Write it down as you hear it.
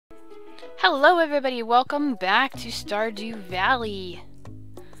Hello everybody, welcome back to Stardew Valley.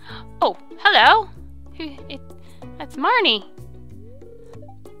 Oh, hello! That's Marnie.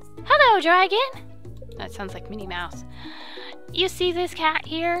 Hello, Dragon! That sounds like Minnie Mouse. You see this cat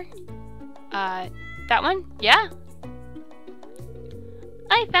here? That one? Yeah?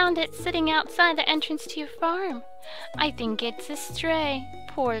 I found it sitting outside the entrance to your farm. I think it's a stray.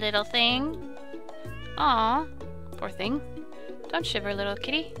 Poor little thing. Aw, poor thing. Don't shiver, little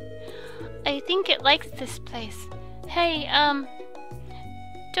kitty. I think it likes this place. Hey,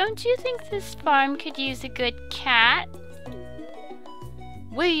 don't you think this farm could use a good cat?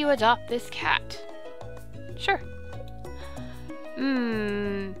 Will you adopt this cat? Sure.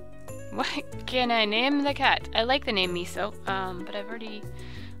 What can I name the cat? I like the name Miso, but I've already...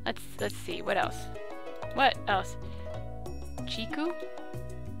 Let's see, what else? What else? Chiku?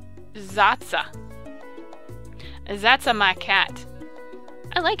 Zotsa. Zotsa my cat.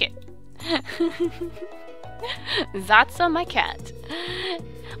 I like it. Zotsa my cat.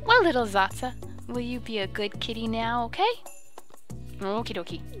 Well, little Zotsa, will you be a good kitty now, okay? Okie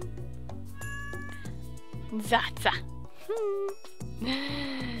dokie. Zotsa.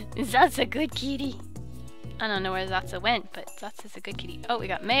 Zotsa a good kitty. I don't know where Zotsa went, but Zotsa's a good kitty. Oh, we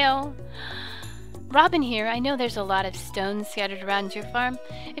got mail. Robin here, I know there's a lot of stones scattered around your farm.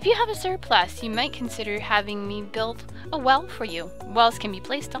 If you have a surplus, you might consider having me build a well for you. Wells can be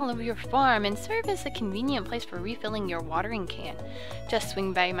placed all over your farm and serve as a convenient place for refilling your watering can. Just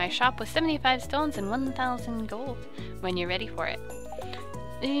swing by my shop with 75 stones and 1,000 gold when you're ready for it.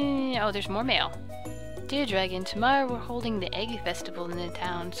 Oh, there's more mail. Dear Dragon, tomorrow we're holding the Egg Festival in the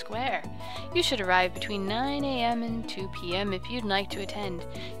town square. You should arrive between 9 AM and 2 PM if you'd like to attend.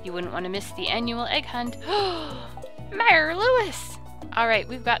 You wouldn't want to miss the annual egg hunt. Mayor Lewis! Alright,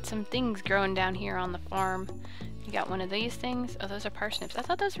 we've got some things growing down here on the farm. You got one of these things? Oh, those are parsnips. I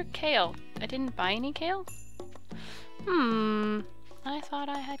thought those were kale. I didn't buy any kale? I thought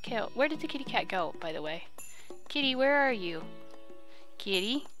I had kale. Where did the kitty cat go, by the way? Kitty, where are you?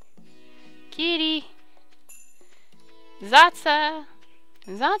 Kitty? Kitty! Zotsa!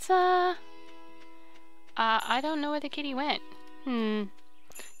 Zotsa! I don't know where the kitty went. Did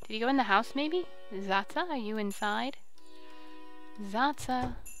he go in the house, maybe? Zotsa, are you inside?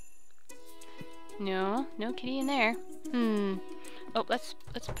 Zotsa. No, no kitty in there. Oh, let's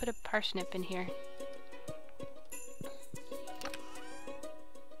put a parsnip in here.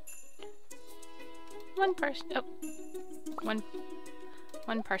 One parsnip. Oh,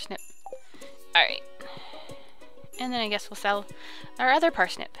 one parsnip. Alright. And then I guess we'll sell our other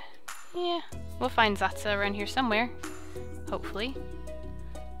parsnip. Yeah, we'll find Zotsa around here somewhere. Hopefully.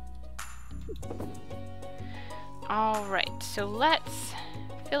 Alright, so let's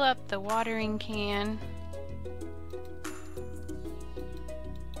fill up the watering can.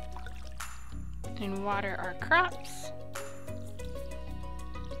 And water our crops.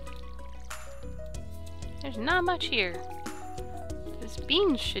 There's not much here. Those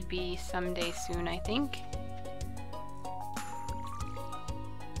beans should be someday soon, I think.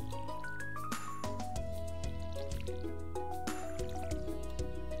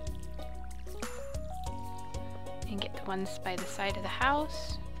 And get the ones by the side of the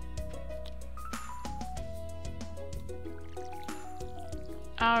house.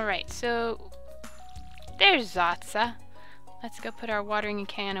 Alright, so there's Zotsa. Let's go put our watering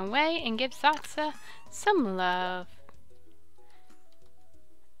can away and give Zotsa some love.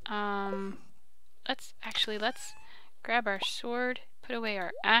 Let's grab our sword, put away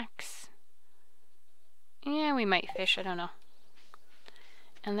our axe. Yeah, we might fish, I don't know.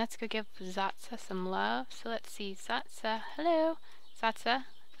 And let's go give Zotsa some love. So let's see, Zotsa, hello, Zotsa,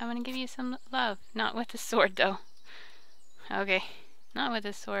 I want to give you some love. Not with the sword, though. Okay, not with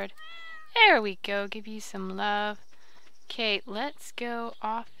the sword. There we go, give you some love. Okay, let's go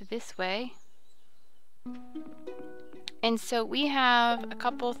off this way. And so we have a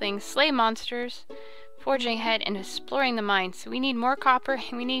couple things. Slay monsters, forging ahead, and exploring the mines. So we need more copper,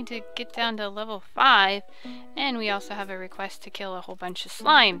 and we need to get down to level 5. And we also have a request to kill a whole bunch of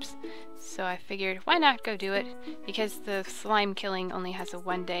slimes. So I figured, why not go do it? Because the slime killing only has a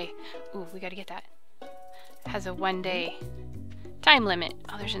 1 day. Ooh, we gotta get that. Has a 1 day time limit.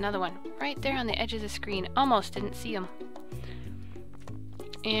 Oh, there's another one right there on the edge of the screen. Almost didn't see him.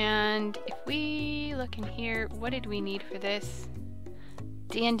 And if we look in here, what did we need for this?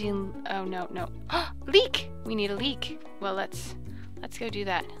 Dandelion. Oh no. Leek! We need a leek. Well, let's go do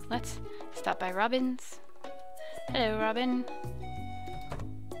that. Let's stop by Robin's. Hello, Robin.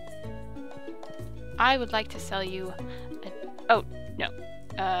 I would like to sell you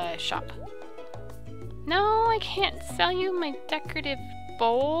shop. No, I can't sell you my decorative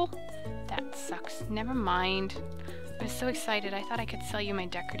bowl? That sucks. Never mind. I was so excited. I thought I could sell you my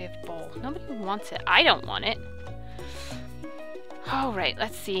decorative bowl. Nobody wants it. I don't want it. Alright,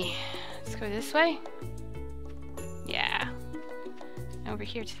 let's see. Let's go this way. Yeah. Over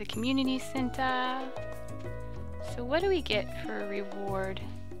here to the community center. So what do we get for a reward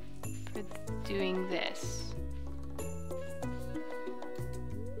for doing this?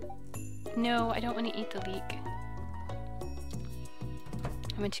 No, I don't want to eat the leek.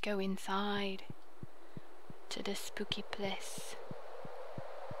 I want to go inside to the spooky place.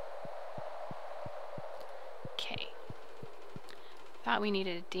 Okay. Thought we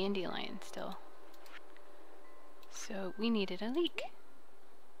needed a dandelion still. So we needed a leek.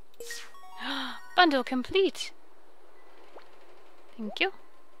 Bundle complete! Thank you.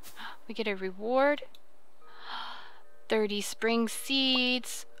 We get a reward. 30 spring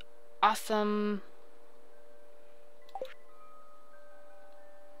seeds. Awesome.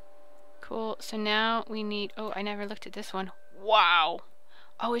 Cool. So now we need... Oh, I never looked at this one. Wow!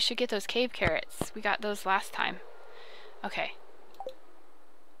 Oh, we should get those cave carrots. We got those last time. Okay.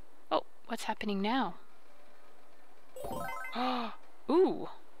 Oh, what's happening now? Ooh!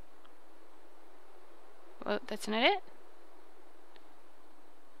 Well, that's not it?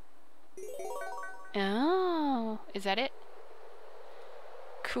 Oh, is that it?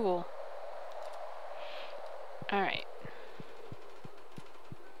 Cool. Alright.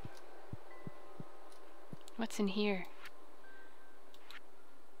 What's in here?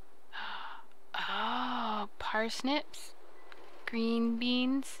 Oh, parsnips, green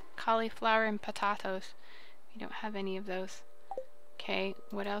beans, cauliflower, and potatoes. We don't have any of those. Okay,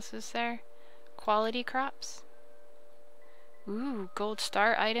 what else is there? Quality crops. Ooh, gold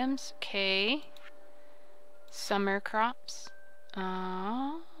star items. Okay. Summer crops.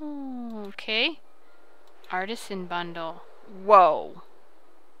 Oh, okay. Artisan bundle. Whoa.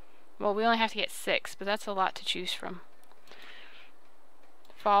 Well, we only have to get 6, but that's a lot to choose from.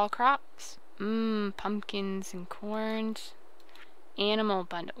 Fall crops. Pumpkins and corns. Animal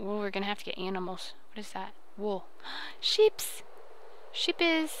bundle. Oh, we're gonna have to get animals. What is that? Wool. Sheeps.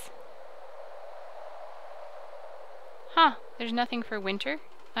 Sheepies. Huh, there's nothing for winter.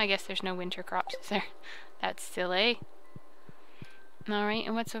 I guess there's no winter crops, is there? That's silly. Alright,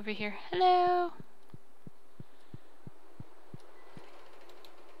 and what's over here? Hello!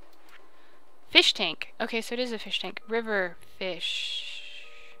 Fish tank. Okay, so it is a fish tank. River fish.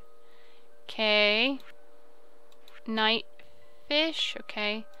 Okay. Night fish.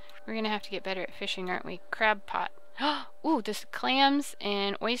 Okay. We're gonna have to get better at fishing, aren't we? Crab pot. Ooh, this clams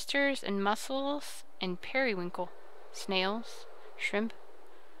and oysters and mussels and periwinkle. Snails. Shrimp.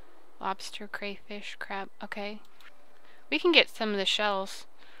 Lobster, crayfish, crab. Okay. We can get some of the shells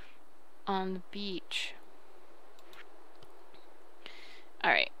on the beach.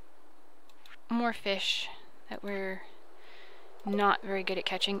 Alright. More fish that we're not very good at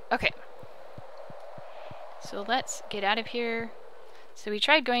catching. Okay. So let's get out of here. So we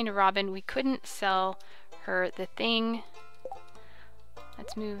tried going to Robin. We couldn't sell her the thing.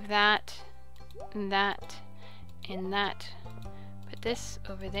 Let's move that, and that, and that. Put this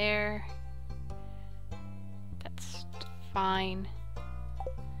over there. That's fine.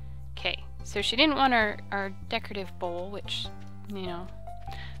 Okay, so she didn't want our decorative bowl, which, you know,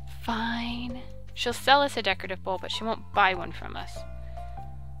 fine. She'll sell us a decorative bowl, but she won't buy one from us.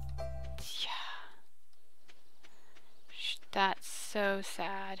 Yeah. That's so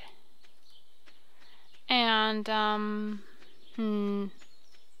sad. And,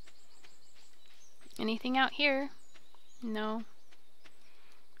 anything out here? No.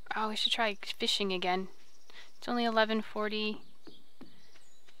 Oh, we should try fishing again. It's only 11:40.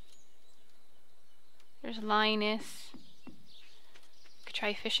 There's Linus. Could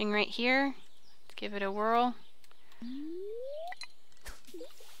try fishing right here. Let's give it a whirl.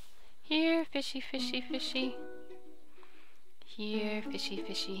 Here, fishy, fishy, fishy. Here, fishy,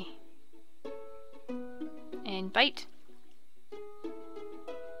 fishy. And bite.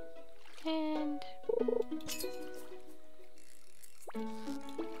 And...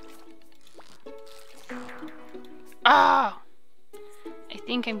 Oh! I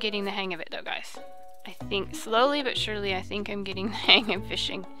think I'm getting the hang of it though, guys. I think, slowly but surely, I think I'm getting the hang of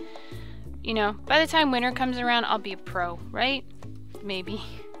fishing. You know, by the time winter comes around, I'll be a pro, right? Maybe.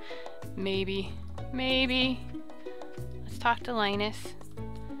 Maybe. Maybe. Let's talk to Linus.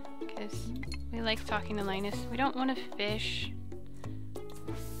 Because we like talking to Linus. We don't want to fish.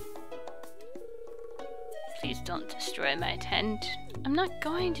 Please don't destroy my tent. I'm not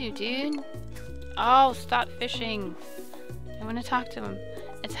going to, dude. Oh, stop fishing. I want to talk to him.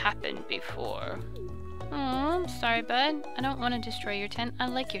 It's happened before. Oh, I'm sorry, bud. I don't want to destroy your tent. I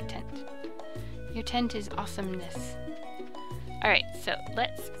like your tent. Your tent is awesomeness. Alright, so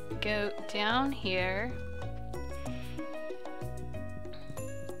let's go down here.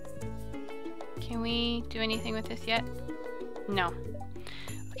 Can we do anything with this yet? No.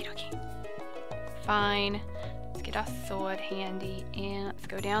 Okay, okay. Fine. Let's get our sword handy and let's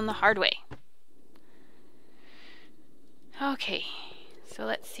go down the hard way. Okay, so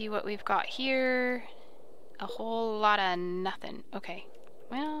let's see what we've got here. A whole lot of nothing. Okay,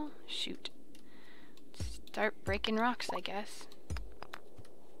 well, shoot. Start breaking rocks, I guess.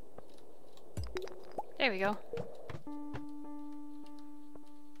 There we go.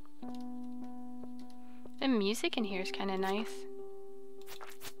 The music in here is kind of nice.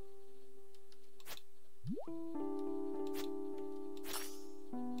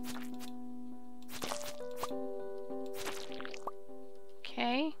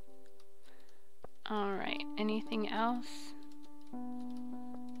 Okay. Alright, anything else?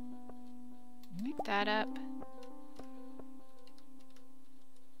 Pick that up.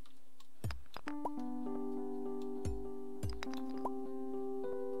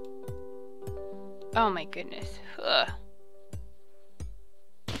 Oh my goodness. Ugh.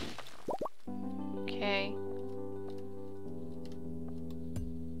 Okay.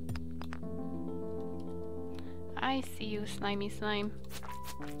 I see you, slimy slime.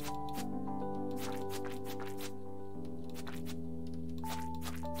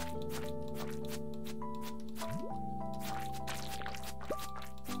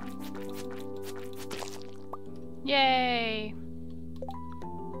 Yay!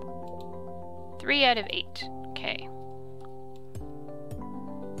 3 out of 8. Okay.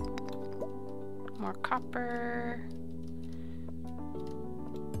 More copper.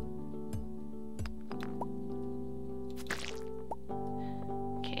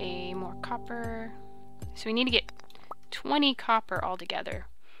 Okay, more copper. So we need to get 20 copper altogether.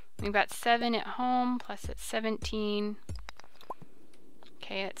 We've got 7 at home, plus it's 17.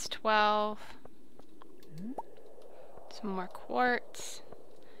 Okay, it's 12. Some more quartz.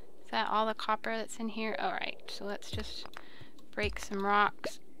 Is that all the copper that's in here? Alright, so let's just break some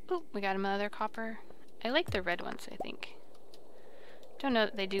rocks. Oh, we got another copper. I like the red ones, I think. Don't know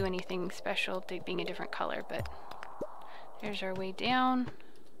that they do anything special, they being a different color, but there's our way down.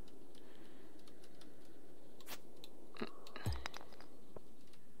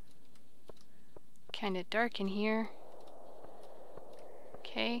 Kind of dark in here.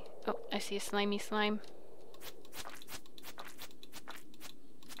 Okay. Oh, I see a slimy slime.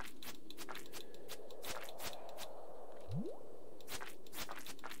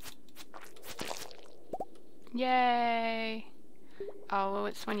 Yay! Oh, well,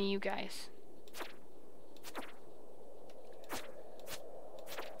 it's one of you guys.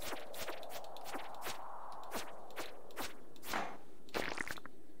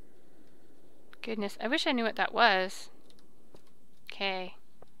 Goodness, I wish I knew what that was. Okay.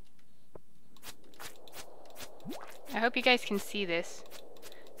 I hope you guys can see this.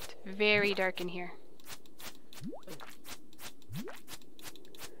 It's very dark in here.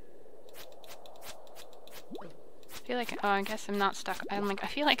 I feel like, oh, I guess I'm not stuck. I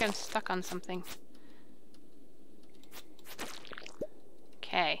feel like I'm stuck on something.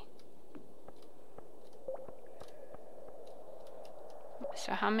 Okay.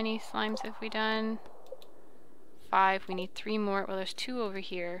 So how many slimes have we done? 5. We need 3 more. Well, there's 2 over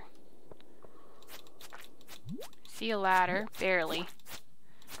here. See a ladder, barely.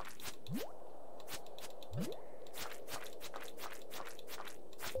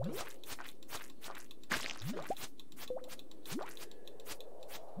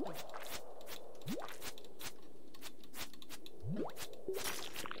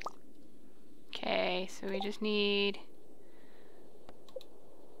 Okay, so we just need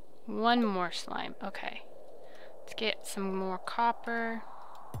 1 more slime. Okay. Let's get some more copper.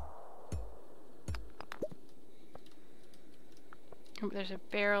 Oh, there's a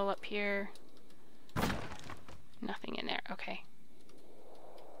barrel up here. Nothing in there. Okay.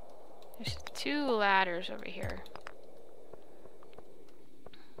 There's 2 ladders over here.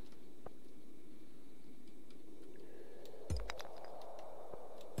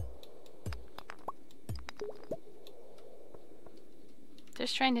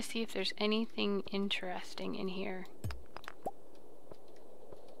 Just trying to see if there's anything interesting in here.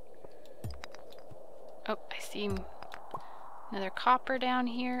 Oh, I see another copper down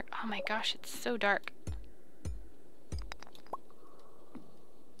here. Oh my gosh, it's so dark.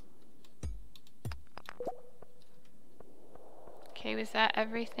 Okay, was that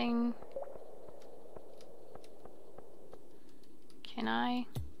everything? Can I?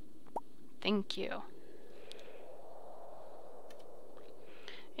 Thank you.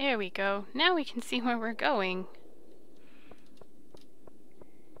 There we go. Now we can see where we're going.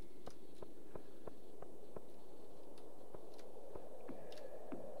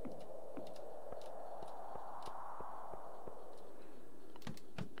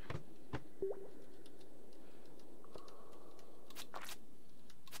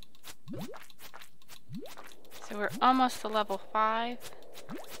 So we're almost to level 5.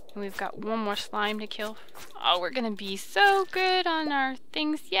 And we've got one more slime to kill. Oh, we're gonna be so good on our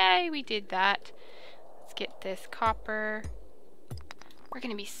things. Yay, we did that. Let's get this copper. We're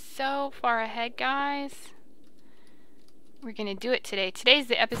gonna be so far ahead, guys. We're gonna do it today. Today's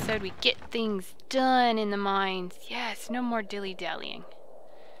the episode we get things done in the mines. Yes, no more dilly-dallying.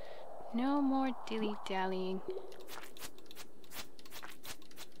 No more dilly-dallying.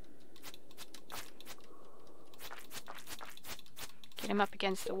 Get him up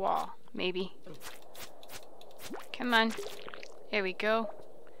against the wall, maybe. Come on. There we go.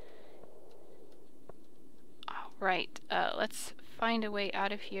 Alright, let's find a way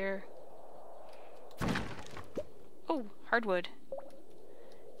out of here. Oh, hardwood.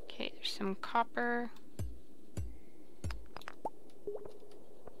 Okay, there's some copper.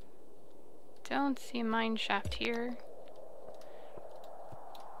 Don't see a mine shaft here.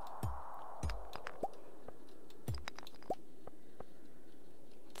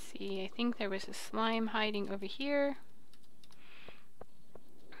 I think there was a slime hiding over here.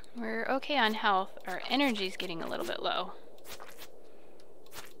 We're okay on health. Our energy's getting a little bit low.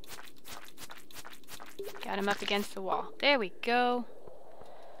 Got him up against the wall. There we go.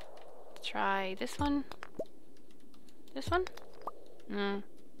 Let's try this one. This one?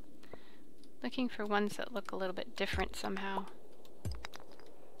 Looking for ones that look a little bit different somehow.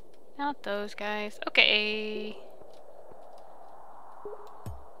 Not those guys. Okay.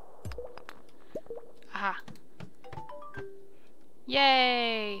 Aha.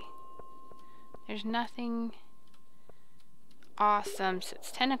 Yay! There's nothing. Awesome. So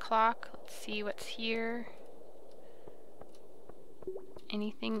it's 10 o'clock. Let's see what's here.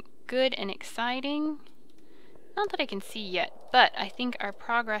 Anything good and exciting? Not that I can see yet, but I think our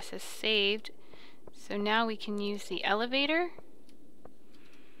progress is saved. So now we can use the elevator.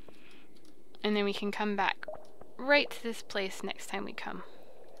 And then we can come back right to this place next time we come.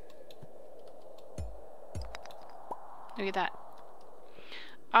 Look at that.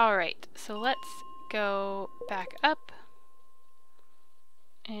 Alright, so let's go back up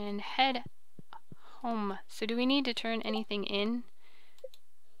and head home. So do we need to turn anything in?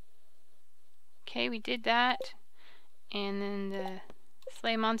 Okay, we did that. And then the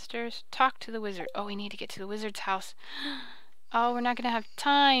slay monsters. Talk to the wizard. Oh, we need to get to the wizard's house. Oh, we're not going to have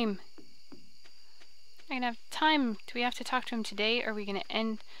time. We're not going to have time. Do we have to talk to him today? Or are we going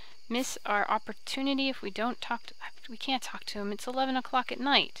to miss our opportunity if we don't talk to... We can't talk to him. It's 11 o'clock at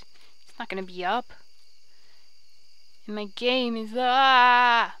night. It's not going to be up. And my game is...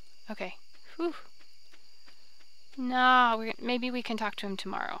 Okay. Whew. No, maybe we can talk to him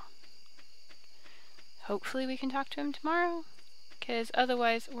tomorrow. Hopefully we can talk to him tomorrow. Because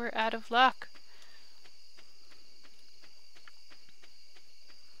otherwise we're out of luck.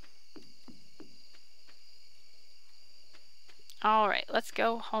 Alright, let's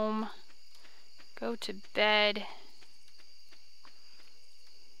go home. Go to bed.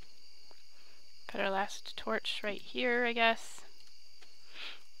 Put our last torch right here, I guess.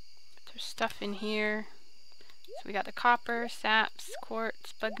 There's stuff in here. So we got the copper, saps,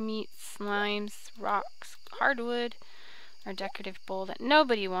 quartz, bug meats, slimes, rocks, hardwood, our decorative bowl that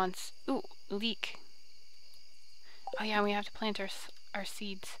nobody wants. Ooh, leek. Oh yeah, we have to plant our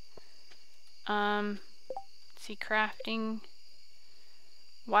seeds. See, crafting.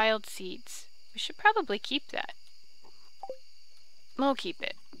 Wild seeds. We should probably keep that. We'll keep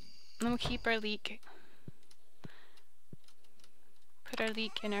it. And we'll keep our leek. Put our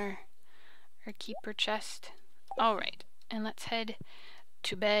leek in our keeper chest. Alright, and let's head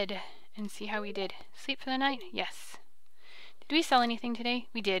to bed and see how we did. Sleep for the night? Yes. Did we sell anything today?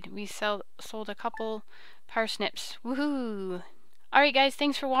 We did. We sold a couple parsnips. Woohoo! Alright guys,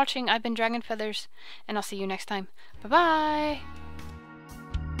 thanks for watching. I've been DragnFeathers, and I'll see you next time. Bye-bye!